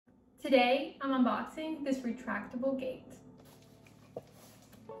Today, I'm unboxing this retractable gate.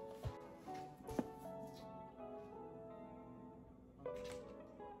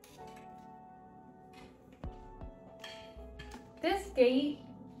 This gate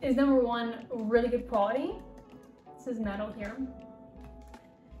is number one, really good quality. This is metal here.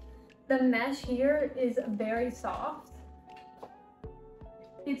 The mesh here is very soft.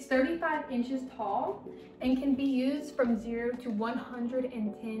 It's 35 inches tall and can be used from 0 to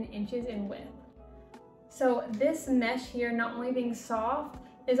 110 inches in width. So this mesh here, not only being soft,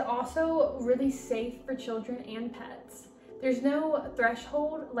 is also really safe for children and pets. There's no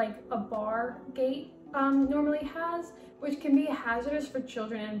threshold like a bar gate normally has, which can be hazardous for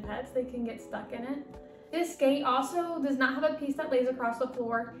children and pets. They can get stuck in it. This gate also does not have a piece that lays across the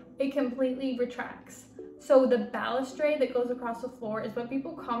floor. It completely retracts. So the balustrade that goes across the floor is what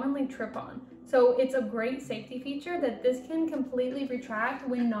people commonly trip on. So it's a great safety feature that this can completely retract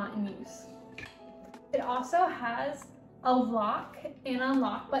when not in use. It also has a lock and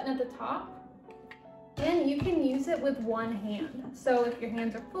unlock button at the top. And you can use it with one hand. So if your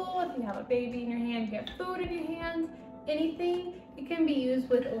hands are full, if you have a baby in your hand, you have food in your hand, anything, it can be used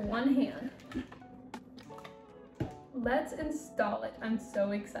with one hand. Let's install it. I'm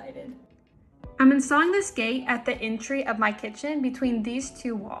so excited. I'm installing this gate at the entry of my kitchen between these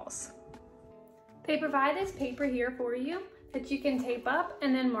two walls. They provide this paper here for you that you can tape up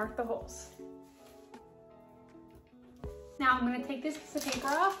and then mark the holes. Now I'm going to take this piece of paper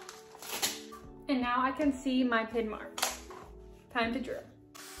off, and now I can see my pin marks. Time to drill.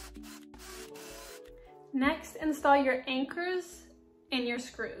 Next, install your anchors and your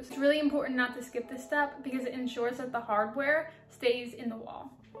screws. It's really important not to skip this step because it ensures that the hardware stays in the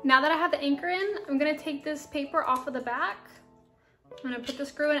wall. Now that I have the anchor in, I'm gonna take this paper off of the back. I'm gonna put the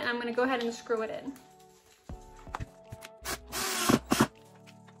screw in and I'm gonna go ahead and screw it in.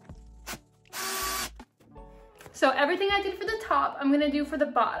 So everything I did for the top, I'm gonna do for the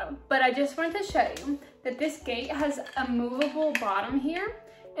bottom, but I just wanted to show you that this gate has a movable bottom here.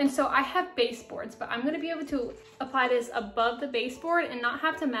 And so I have baseboards, but I'm gonna be able to apply this above the baseboard and not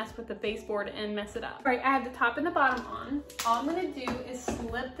have to mess with the baseboard and mess it up. All right, I have the top and the bottom on. All I'm gonna do is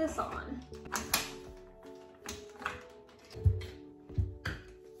slip this on.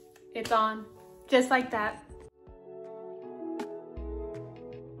 It's on, just like that.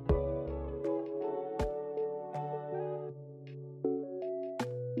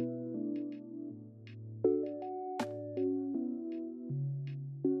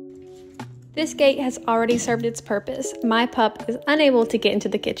 This gate has already served its purpose. My pup is unable to get into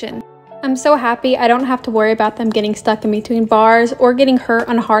the kitchen. I'm so happy I don't have to worry about them getting stuck in between bars or getting hurt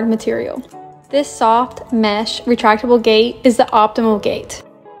on hard material. This soft mesh retractable gate is the optimal gate.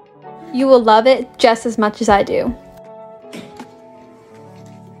 You will love it just as much as I do.